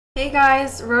Hey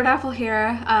guys, Road Apple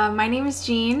here. My name is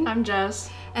Jean. I'm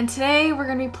Jess. And today we're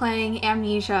going to be playing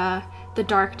Amnesia, The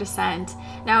Dark Descent.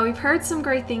 Now we've heard some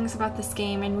great things about this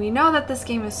game and we know that this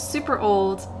game is super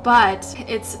old, but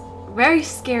it's very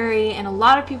scary and a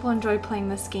lot of people enjoy playing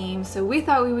this game, so we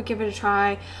thought we would give it a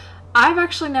try. I've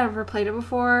actually never played it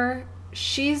before.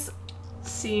 She's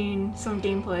seen some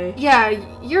gameplay.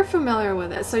 Yeah, you're familiar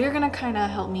with it, so you're going to kind of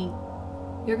help me.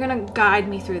 You're going to guide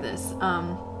me through this.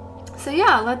 So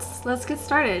yeah, let's get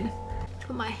started.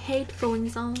 Put my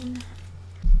headphones on.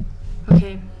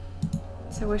 Okay,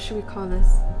 so what should we call this?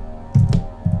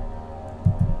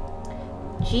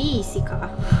 Jessica.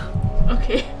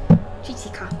 Okay.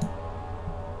 Jessica.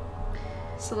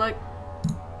 Select.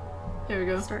 Here we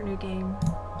go. Start new game.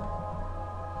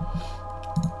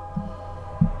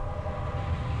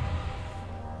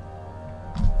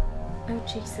 Oh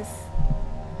Jesus.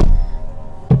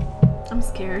 I'm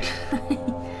scared.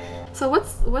 So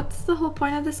what's the whole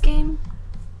point of this game?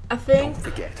 I think. Don't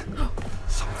forget,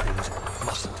 some things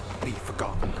mustn't be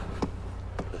forgotten.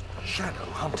 The shadow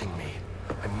hunting me.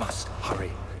 I must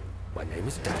hurry. My name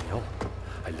is Daniel.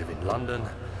 I live in London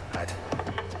at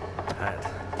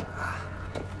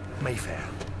Mayfair.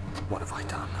 What have I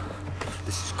done?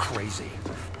 This is crazy.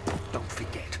 Don't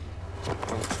forget.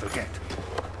 Don't forget.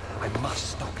 I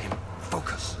must stop him.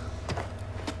 Focus.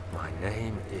 My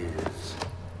name is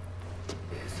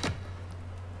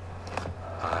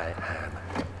I am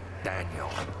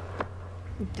Daniel.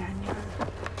 Daniel.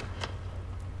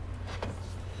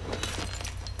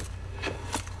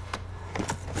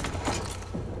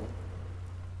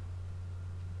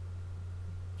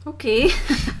 Okay.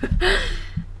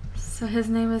 So his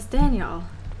name is Daniel.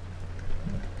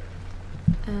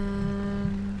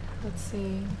 And let's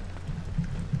see.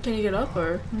 Can you get up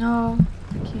or? No,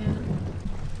 I can't.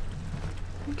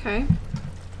 Okay.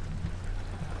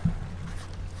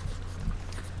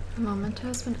 A memento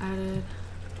has been added.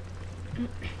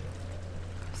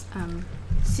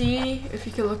 See if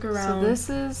you can look around. So this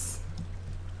is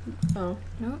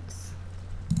notes,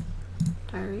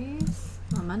 diaries,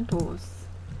 mementos.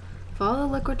 Follow the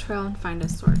liquid trail and find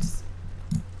its source.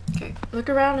 Okay. Look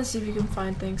around and see if you can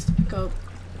find things to pick up.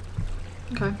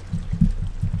 Okay.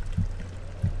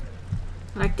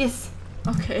 Like this.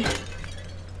 Okay.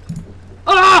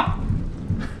 Ah!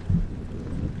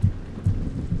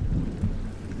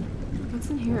 What's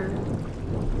in here?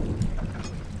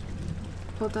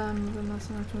 Hold down, move the mouse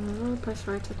and from the road, press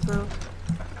right to throw.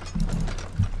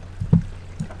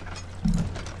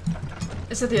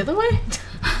 Is it the other way?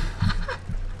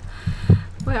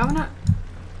 Wait, I wanna...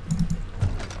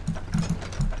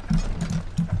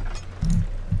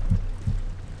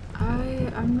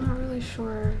 I'm not really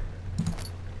sure.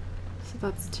 So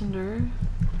that's Tinder.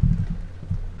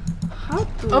 How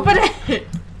do... Open it!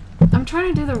 I'm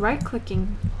trying to do the right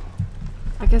clicking.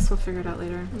 I guess we'll figure it out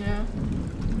later. Yeah.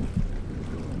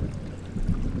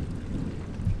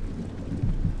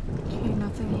 Okay,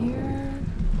 nothing here.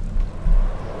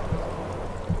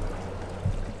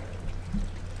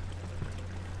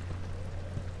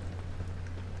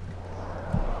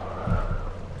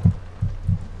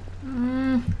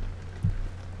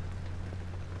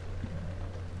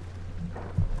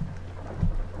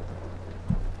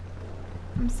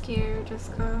 I'm scared,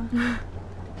 Jessica.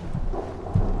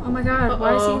 Oh my god,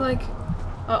 why is he like...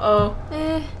 Uh-oh.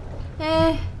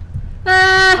 Ah!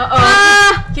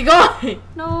 Uh-oh. Keep going!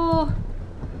 No.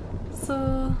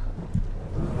 So...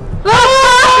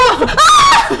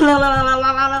 Ah! La, la, la,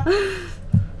 la, la, la.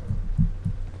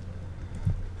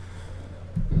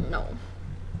 No.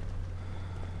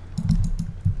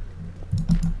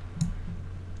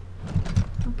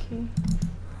 Okay.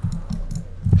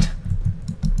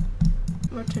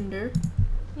 More Tinder.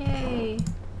 Yay.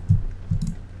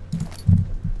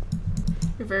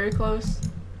 You're very close.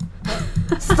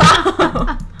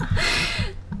 Stop!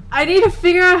 I need to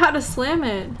figure out how to slam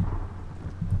it.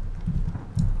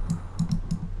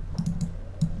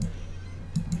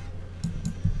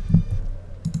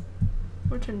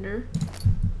 More Tinder.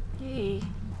 Yay.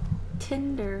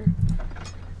 Tinder.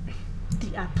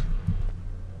 The app.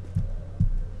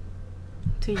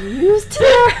 To use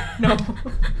Tinder? No.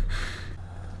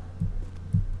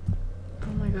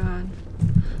 Oh my god.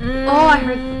 Oh, I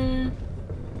heard...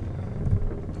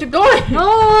 Keep going!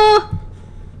 No!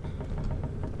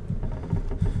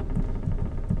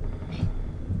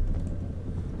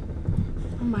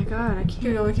 Oh my god, I Keep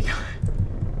can't. going, keep going.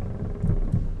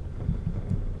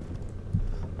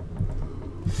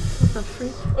 What the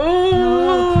freak?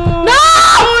 Oh! No! No!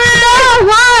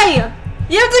 Why?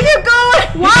 You have to keep going!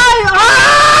 Why?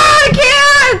 Ah, I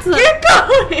can't! Keep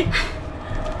going!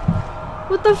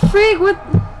 What the freak? What?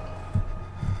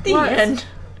 The What? end.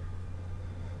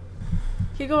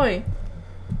 Keep going.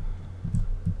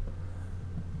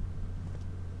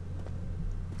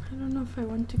 I don't know if I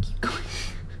want to keep going.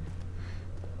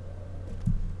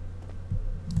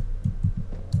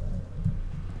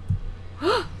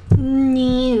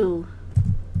 No.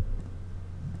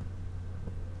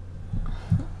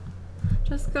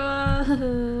 Just go.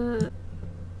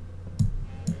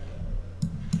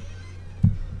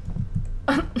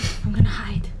 I'm gonna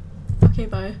hide. Okay,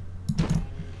 bye.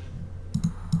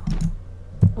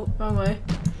 Oh, wrong way.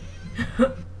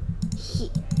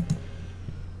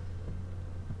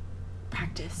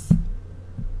 Practice.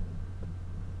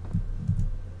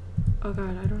 Oh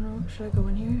god, I don't know. Should I go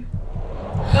in here?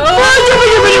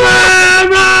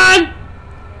 Run!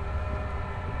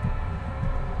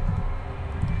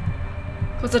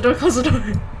 Close the door, close the door.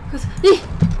 Cause,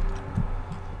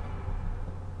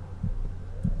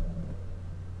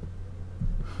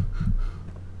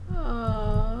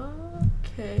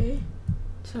 Okay.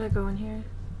 should I go in here?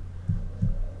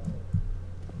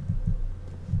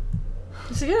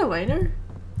 Does it get a lighter?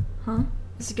 Huh?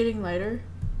 Is it getting lighter?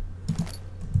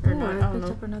 Or Oh, not? I I don't picked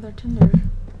know. up another Tinder. What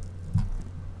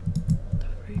the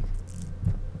freak?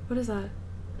 What is that?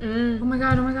 Oh my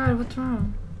god, what's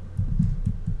wrong?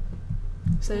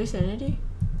 Is that your sanity?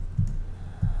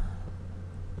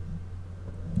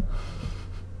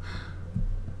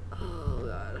 Oh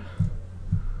god.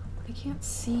 I can't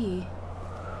see.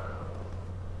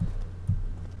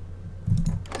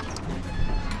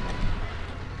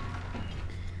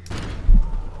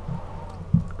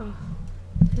 Oh.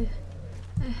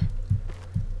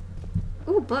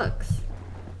 Ooh, books.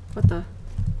 What the?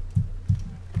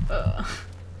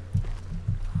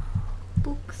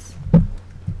 Books.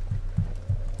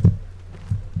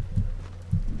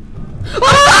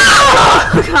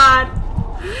 Oh god!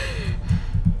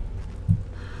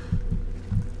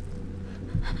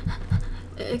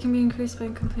 It can be increased by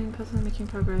completing puzzles and making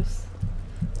progress.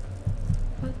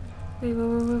 What?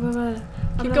 Wait.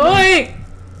 Keep going!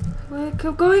 Wait,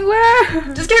 keep going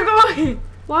where? Just keep going!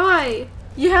 Why?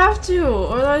 You have to,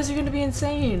 or otherwise you're gonna be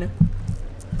insane.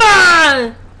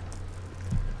 Ah!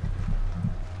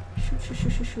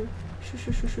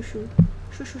 Shoo.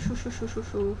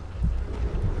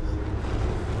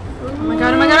 Oh my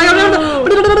god. Oh my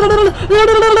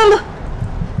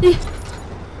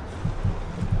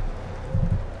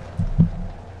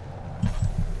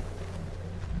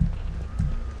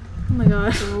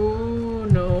god. Oh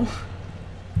no.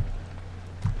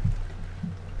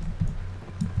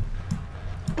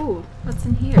 Oh, what's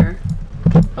in here?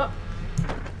 Oh,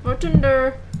 more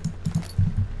Tinder.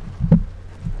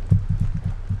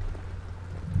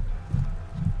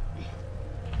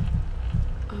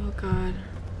 Oh god.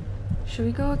 Should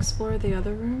we go explore the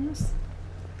other rooms?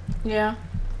 Yeah.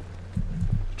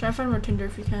 Try to find more Tinder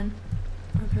if you can.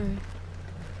 Okay.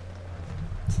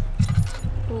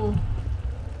 Oh.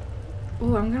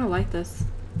 Oh, I'm gonna like this.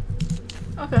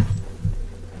 Okay.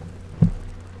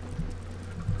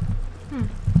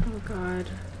 Oh god.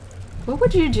 What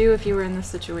would you do if you were in this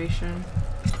situation?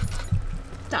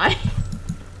 Die.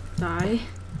 Die?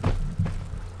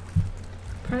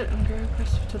 I'm gonna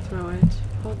press to throw it.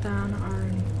 Hold down R.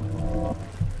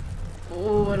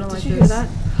 Oh, I don't like Did you this. hear that?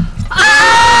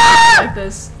 I don't like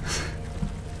this.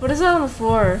 What is that on the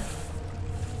floor?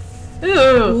 Ew.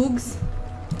 Oogs.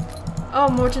 Oh,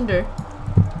 more Tinder.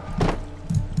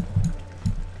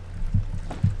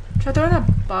 Try throwing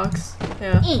that box.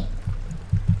 Yeah.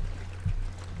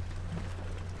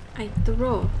 I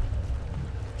throw.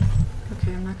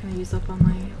 Okay, I'm not gonna use up all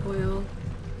my oil.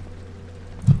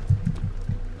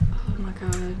 Oh my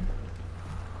god.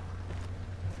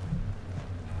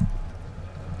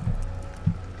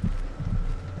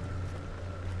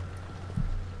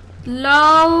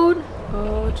 Load!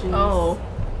 Oh jeez. Oh.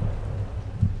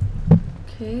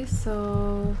 Okay,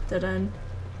 so... Dead end.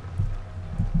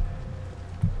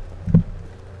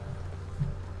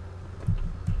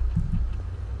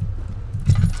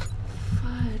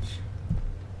 Fudge.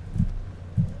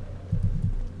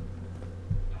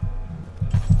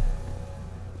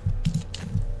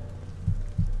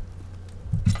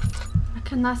 I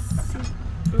cannot see.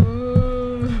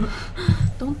 Ooh.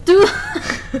 Don't do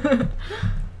that!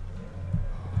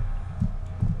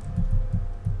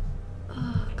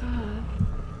 Oh god.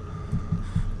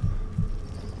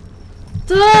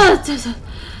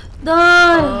 No!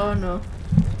 Oh no.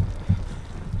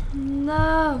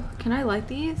 No! Can I light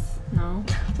these? No.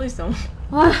 Please don't.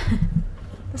 What?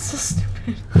 That's so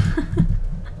stupid.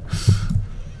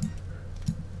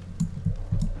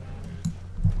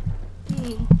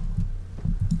 Hey.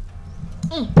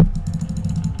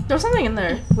 There's something in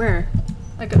there. Where?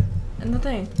 Like a in the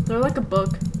thing. They're like a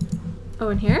book. Oh,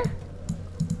 in here?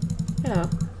 Yeah.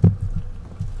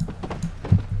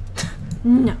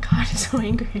 No. God, I'm so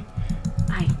angry.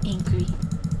 I'm angry.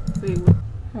 Wait,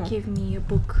 Huh. give me a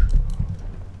book.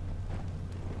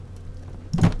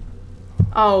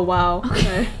 Oh wow.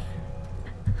 Okay.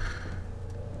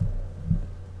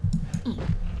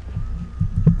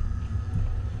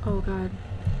 Oh god.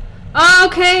 Oh,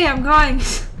 okay, I'm going.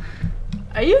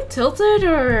 Are you tilted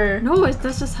or? No,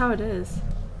 that's just how it is.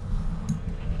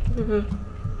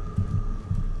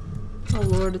 Oh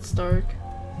lord, it's dark.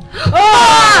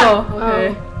 Oh!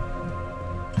 Okay.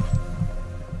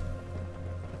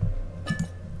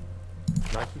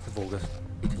 19th of August,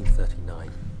 1839.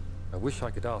 I wish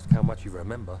I could ask how much you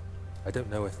remember. I don't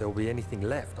know if there will be anything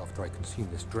left after I consume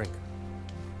this drink.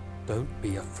 Don't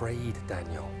be afraid,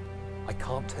 Daniel. I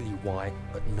can't tell you why,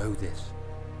 but know this.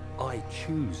 I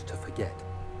choose to forget.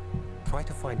 Try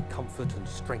to find comfort and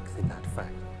strength in that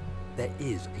fact. There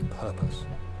is a purpose.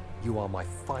 You are my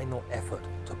final effort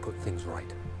to put things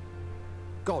right.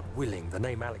 God willing, the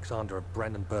name Alexander of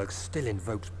Brandenburg still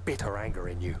invokes bitter anger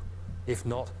in you. If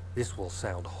not, this will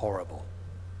sound horrible.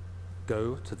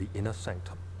 Go to the inner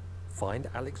sanctum, find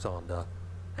Alexander,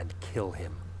 and kill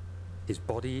him. His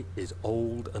body is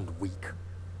old and weak,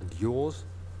 and yours,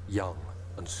 young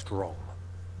and strong.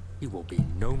 He will be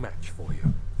no match for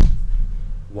you.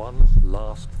 One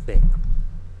last thing.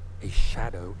 A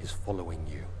shadow is following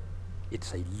you.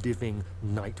 It's a living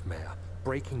nightmare,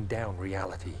 breaking down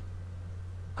reality.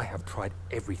 I have tried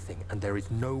everything, and there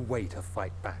is no way to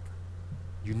fight back.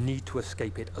 You need to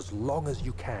escape it as long as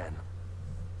you can.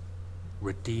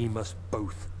 Redeem us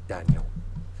both, Daniel.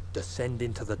 Descend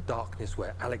into the darkness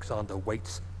where Alexander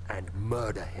waits and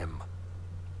murder him.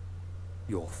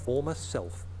 Your former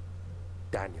self,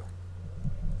 Daniel.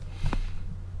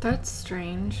 That's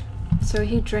strange. So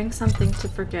he drank something to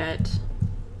forget.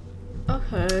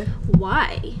 Okay.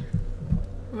 Why?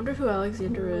 I wonder who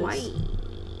Alexander is. Why?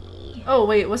 Oh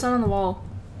wait, what's that on the wall?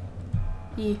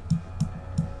 E.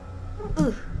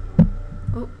 Ugh.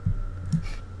 Oh.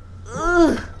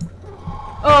 Ugh.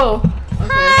 Oh.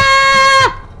 Okay.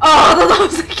 Oh, that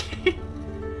was a key.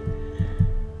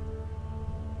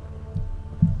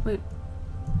 Wait.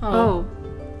 Oh. Oh.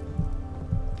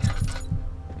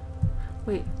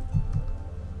 Wait.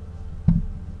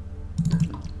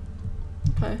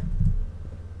 Okay.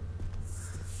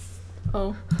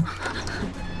 Oh.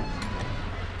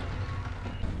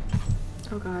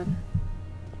 Oh god.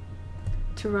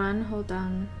 To run, hold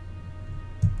down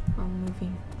while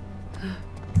moving.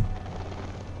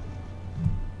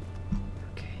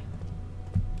 Okay.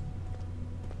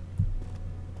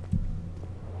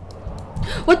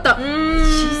 What the?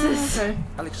 Jesus. Okay.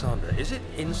 Alexander, is it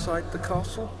inside the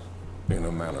castle? In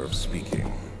a manner of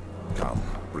speaking. Come,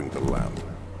 bring the lamp.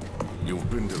 You've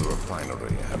been to the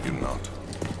refinery, have you not?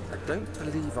 I don't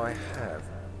believe I have.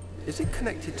 Is it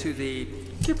connected to the...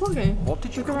 Keep looking. What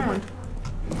did you Look call around. it?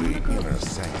 The inner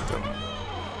sanctum.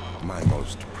 My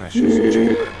most precious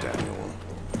chamber, Daniel.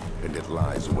 And it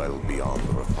lies well beyond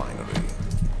the refinery.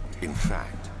 In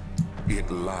fact, it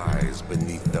lies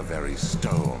beneath the very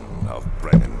stone of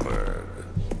Brandenburg.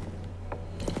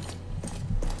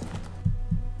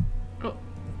 Oh.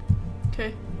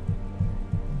 Okay.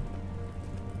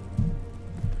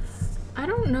 I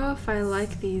don't know if I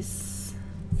like these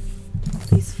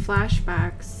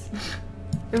flashbacks.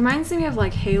 It reminds me of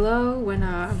like Halo when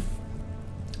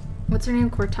what's her name,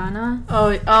 Cortana?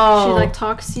 Oh. She like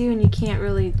talks to you and you can't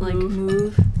really like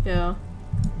move. Yeah.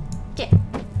 Yeah.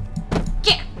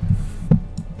 Yeah.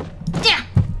 Yeah.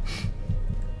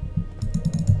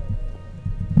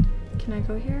 Can I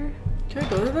go here? Can I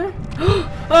go to there?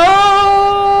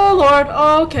 Oh Lord.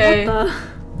 Okay. What the?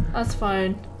 That's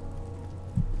fine.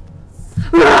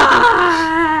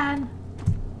 Run!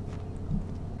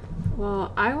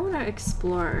 Well, I want to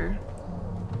explore.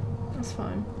 That's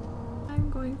fine. I'm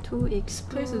going to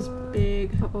explore. This place is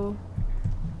big. Uh-oh.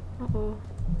 Uh-oh.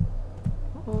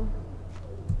 Uh-oh.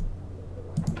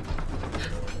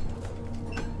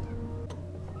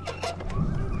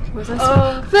 Was this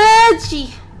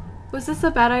Veggie! Was this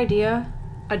a bad idea?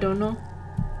 I don't know.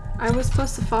 I was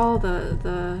supposed to follow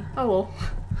the Oh well.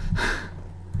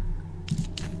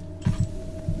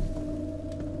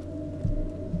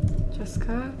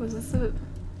 Jessica? Was this a...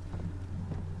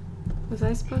 Was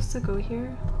I supposed to go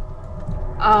here?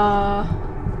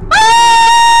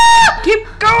 Keep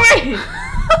going!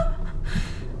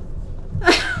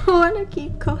 I want to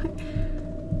keep going.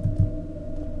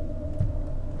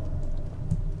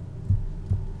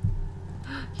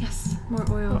 Yes, more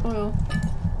oil. More oil.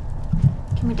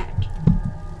 Give me that.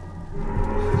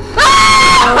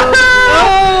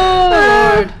 Oh!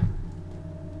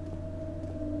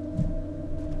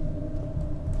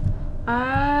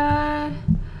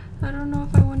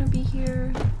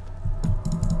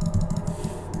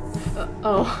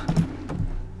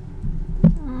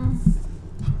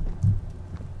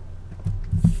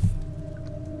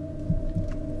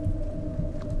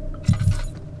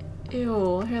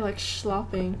 Ew, hair like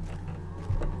slopping.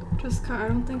 I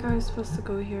don't think I was supposed to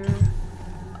go here.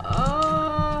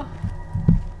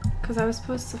 Because I was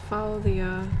supposed to follow the,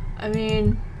 I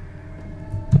mean...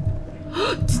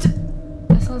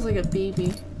 That sounds like a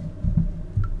baby.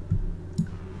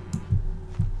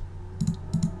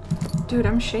 Dude,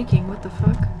 I'm shaking. What the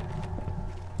fuck?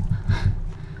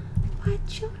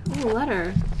 What? Ooh,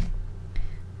 letter.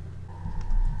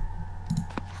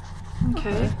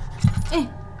 Okay. Eh.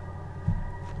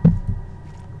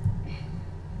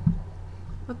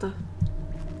 What the?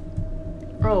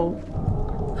 Oh.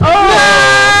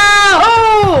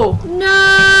 Oh! No!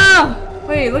 No!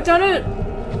 Wait, look down it.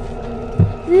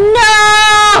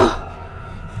 No!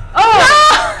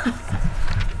 Oh!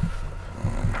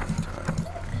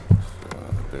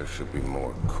 There should be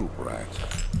more coop rats.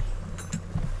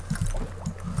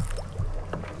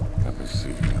 Let me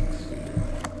see.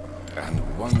 And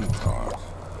one tart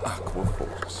aqua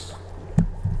force.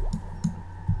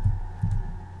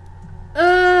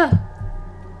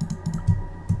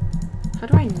 How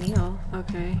do I kneel?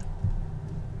 Okay.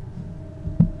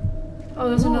 Oh,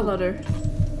 there's Ooh. another letter.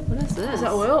 What is this? Is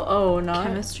that oil? Oh, not.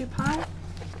 Chemistry pot?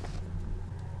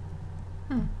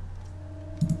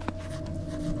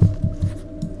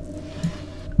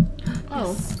 Oh.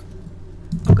 Yes.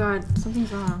 Oh god,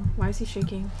 something's wrong. Why is he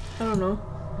shaking? I don't know.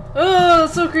 Oh,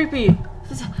 that's so creepy.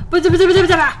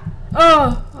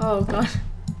 Oh. Oh, god.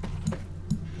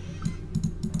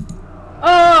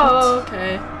 Oh,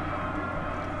 okay.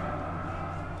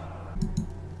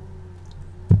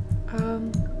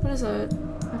 What is that?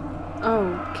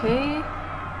 Okay.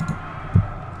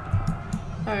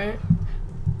 Alright.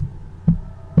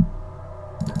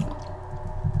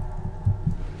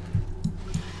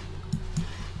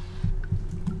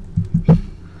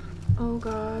 Oh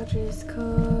god,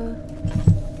 Jessica.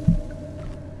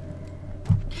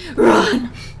 Run!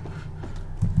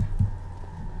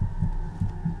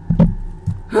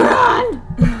 Run!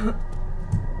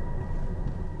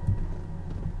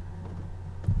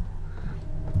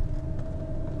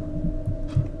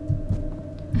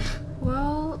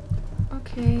 Well,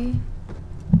 okay.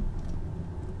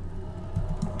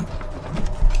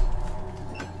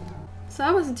 So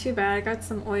that wasn't too bad. I got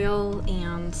some oil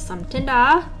and some tinder.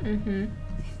 Mm-hmm.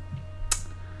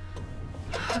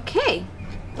 Okay.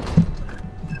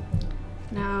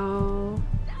 Now.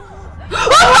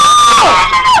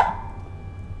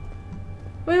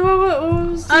 Wait, what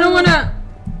was I don't wanna.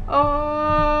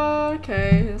 Oh,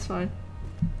 okay, that's fine.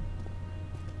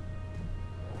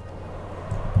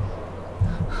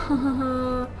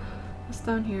 What's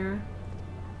down here?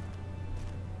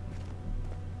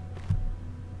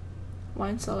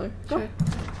 Wine cellar. Okay.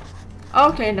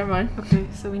 Okay, never mind. Okay,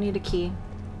 so we need a key.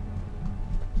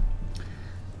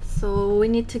 So we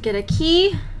need to get a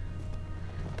key,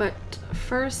 but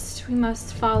first we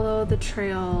must follow the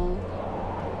trail.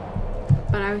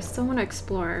 But I still want to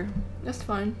explore, That's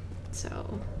fine.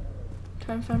 so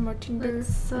Try and find more tinder.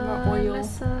 let's more oil.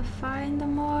 find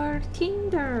more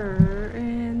tinder,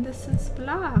 and this is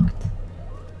blocked.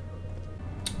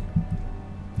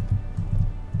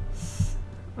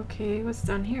 Okay, what's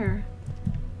down here?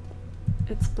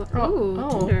 It's blocked. Oh, Ooh,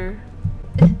 oh. tinder.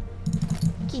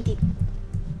 Kitty.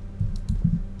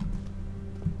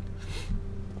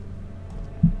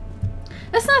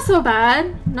 It's not so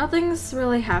bad. Nothing's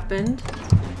really happened.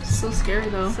 So scary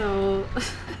though. So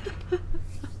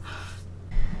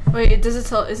Wait, does it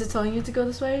tell? Is it telling you to go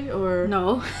this way or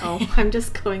no. Oh. I'm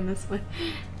just going this way.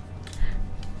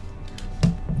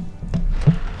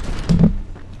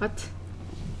 What?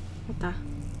 What the?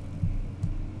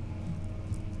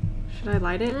 Should I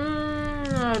light it?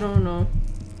 I don't know.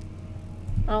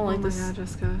 I don't like oh this. my god,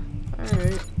 Jessica.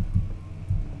 Alright.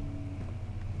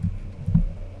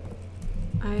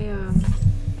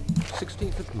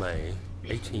 16th of May,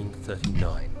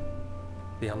 1839.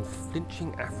 The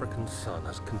unflinching African sun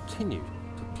has continued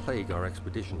to plague our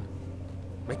expedition,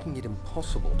 making it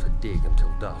impossible to dig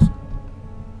until dusk.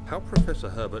 How Professor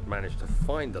Herbert managed to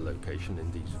find the location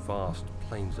in these vast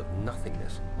plains of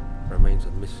nothingness remains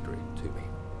a mystery to me.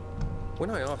 When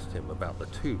I asked him about the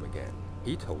tomb again,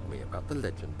 he told me about the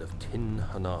legend of Tin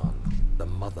Hanan, the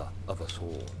mother of us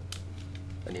all.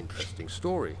 An interesting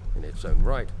story in its own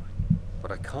right,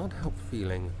 but I can't help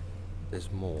feeling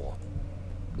there's more.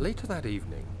 Later that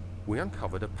evening, we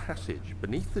uncovered a passage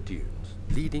beneath the dunes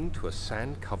leading to a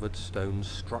sand-covered stone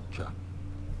structure.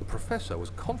 The professor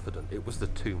was confident it was the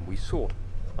tomb we sought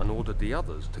and ordered the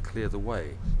others to clear the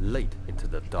way late into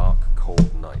the dark,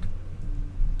 cold night.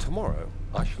 Tomorrow,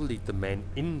 I shall lead the men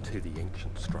into the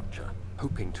ancient structure,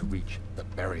 hoping to reach the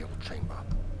burial chamber.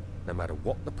 No matter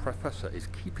what the professor is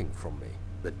keeping from me,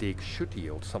 The dig should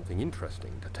yield something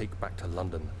interesting to take back to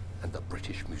London and the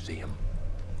British Museum.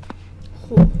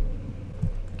 Oh.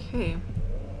 Okay.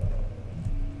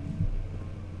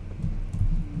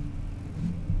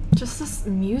 Just this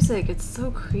music, it's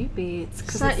so creepy.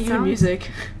 It's not even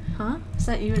music. Huh? It's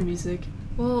not even music.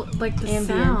 Well, like the Ambience.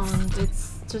 sound,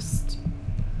 it's just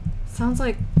sounds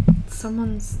like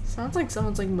someone's. Sounds like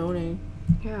someone's like moaning.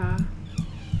 Yeah.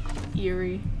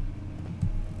 Eerie.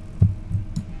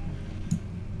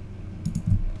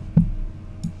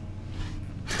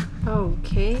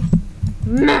 Okay.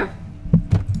 No.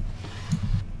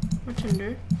 Or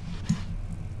Tinder.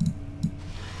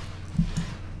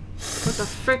 What the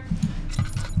frick?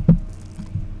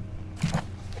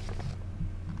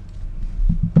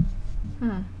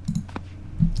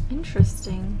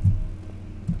 Interesting.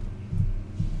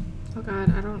 Oh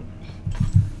god, I don't...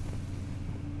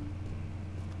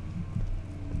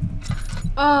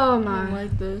 Oh I my. don't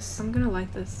like this. I'm gonna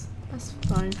like this. That's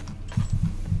fine.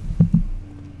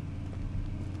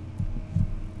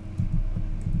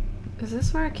 Is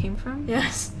this where it came from?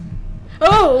 Yes.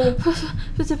 Oh!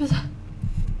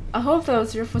 I hope that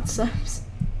was your footsteps.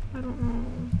 I don't know.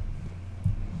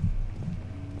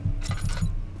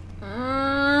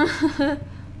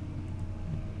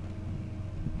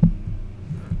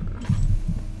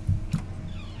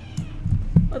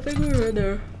 I think we were in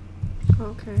there.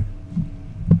 Okay.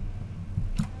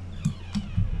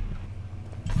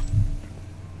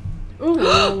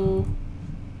 Ooh.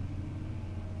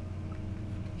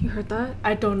 You heard that?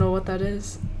 I don't know what that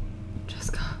is.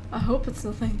 Jessica. I hope it's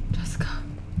nothing. Jessica.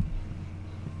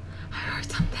 I heard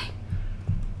something.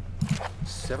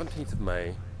 17th of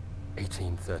May,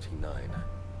 1839.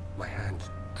 My hands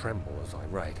tremble as I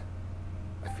write.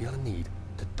 I feel a need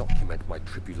to document my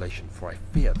tribulation, for I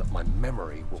fear that my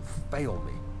memory will fail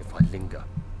me if I linger.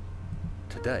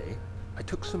 Today, I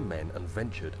took some men and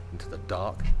ventured into the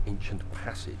dark, ancient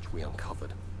passage we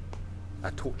uncovered.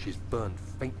 Our torches burned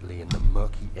faintly in the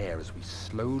murky air as we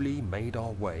slowly made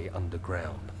our way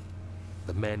underground.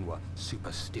 The men were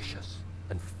superstitious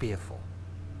and fearful.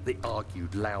 They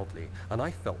argued loudly, and I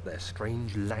felt their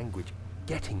strange language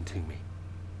getting to me.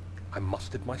 I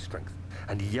mustered my strength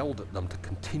and yelled at them to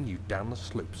continue down the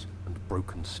slopes and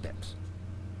broken steps.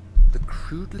 The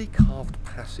crudely carved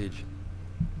passage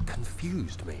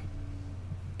confused me.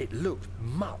 It looked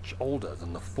much older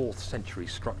than the 4th century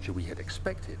structure we had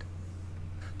expected.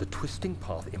 The twisting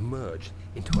path emerged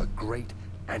into a great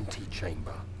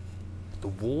antechamber. The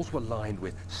walls were lined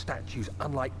with statues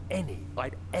unlike any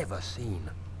I'd ever seen.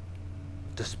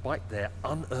 Despite their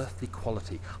unearthly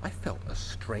quality, I felt a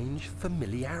strange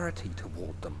familiarity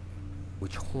toward them,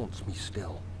 which haunts me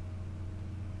still.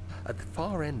 At the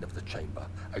far end of the chamber,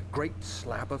 a great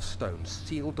slab of stone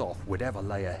sealed off whatever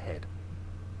lay ahead.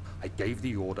 I gave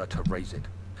the order to raise it,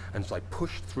 and as I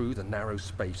pushed through the narrow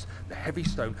space, the heavy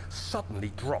stone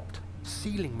suddenly dropped,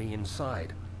 sealing me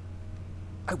inside.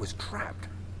 I was trapped.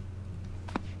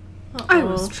 I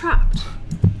was trapped.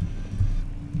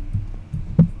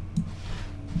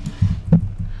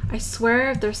 I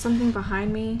swear if there's something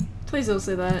behind me. Please don't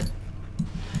say that.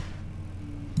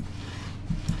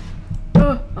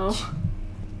 Oh. Oh.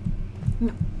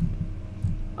 No.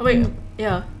 Oh wait.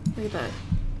 Yeah. Look at that.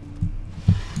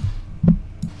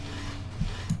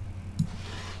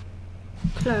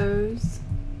 Close.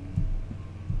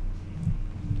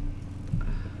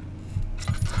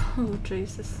 Oh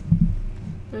Jesus.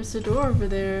 There's a door over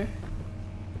there.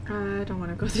 I don't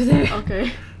want to go through there.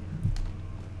 Okay.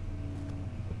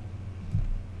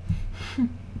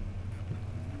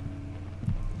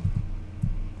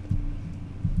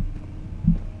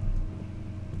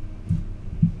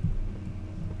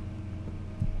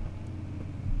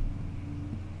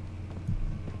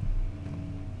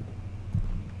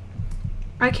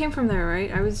 I came from there,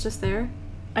 right? I was just there.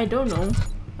 I don't know.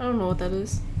 I don't know what that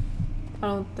is. I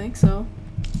don't think so.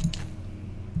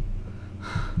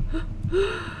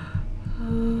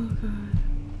 Oh god.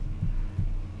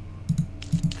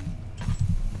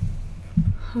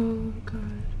 Oh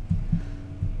god.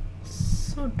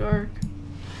 So dark.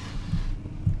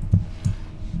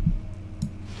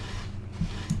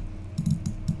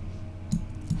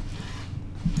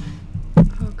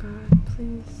 Oh god,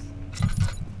 please.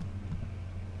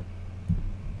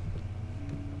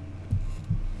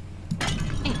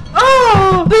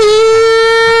 Oh!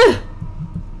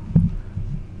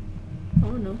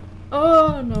 Oh no.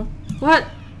 Oh no. What?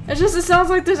 It sounds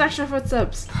like there's extra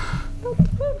footsteps.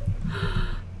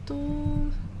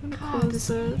 God, this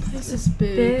place is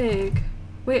big.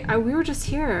 Wait, we were just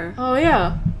here. Oh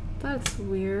yeah. That's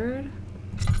weird.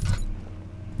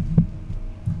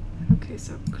 Okay,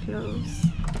 so close.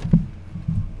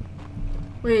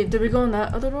 Wait, did we go in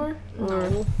that other door? Or...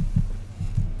 No.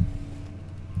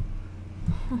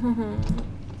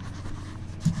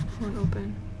 Won't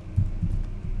open.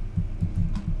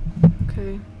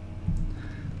 Okay.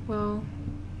 Well,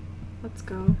 let's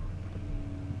go.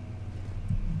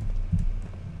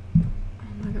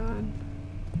 Oh my god.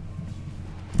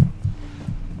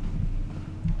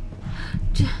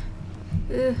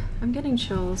 I'm getting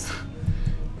chills.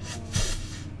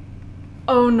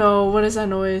 Oh no, what is that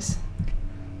noise?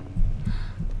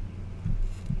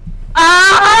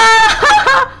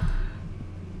 Ah!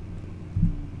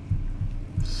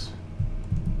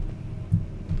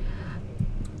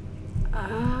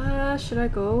 Should I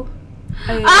go?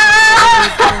 I don't know.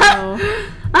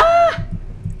 Ah!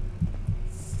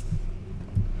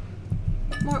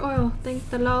 More oil. Thank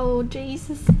the Lord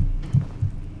Jesus.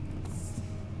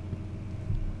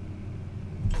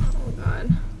 Oh god.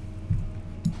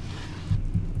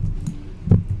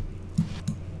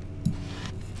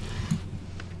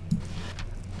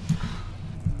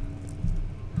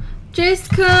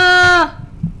 Jessica!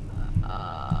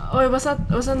 Oh wait, what's that?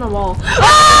 What's on the wall?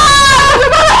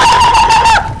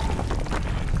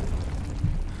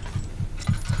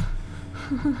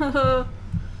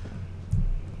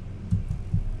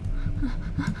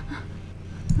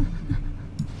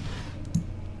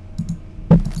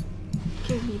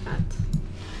 Give me that.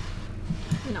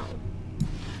 No.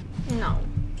 No.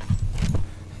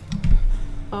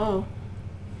 Oh.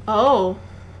 Oh.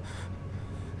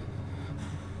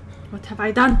 What have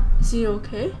I done? Is he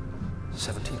okay?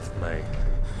 17th May,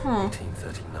 Huh.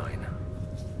 1839.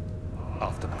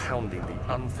 After pounding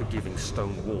the unforgiving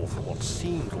stone wall for what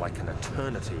seemed like an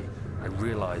eternity, I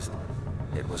realized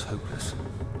it was hopeless.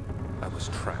 I was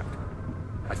trapped.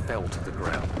 I fell to the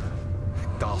ground,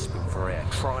 gasping for air,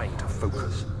 trying to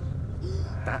focus.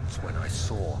 That's when I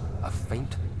saw a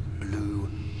faint blue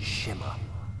shimmer.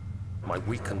 My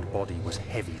weakened body was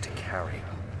heavy to carry,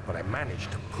 but I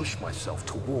managed to push myself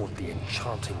toward the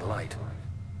enchanting light.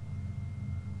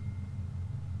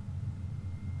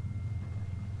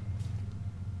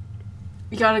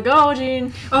 You gotta go,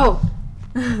 Jean. Oh!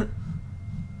 I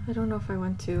don't know if I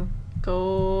want to.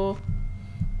 Go.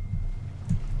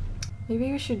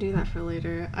 Maybe we should do that for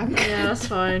later. Yeah, that's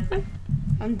fine.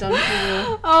 I'm done for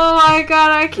you. Oh my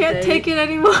god, I can't Today. take it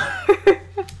anymore.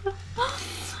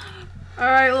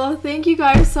 Alright, well, thank you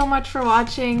guys so much for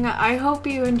watching. I hope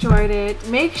you enjoyed it.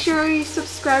 Make sure you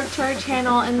subscribe to our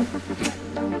channel and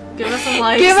Give us a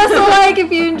like. give us a like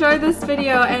if you enjoyed this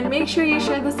video. And make sure you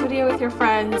share this video with your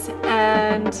friends.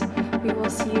 And we will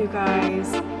see you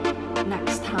guys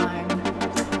next time.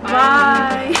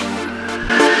 Bye.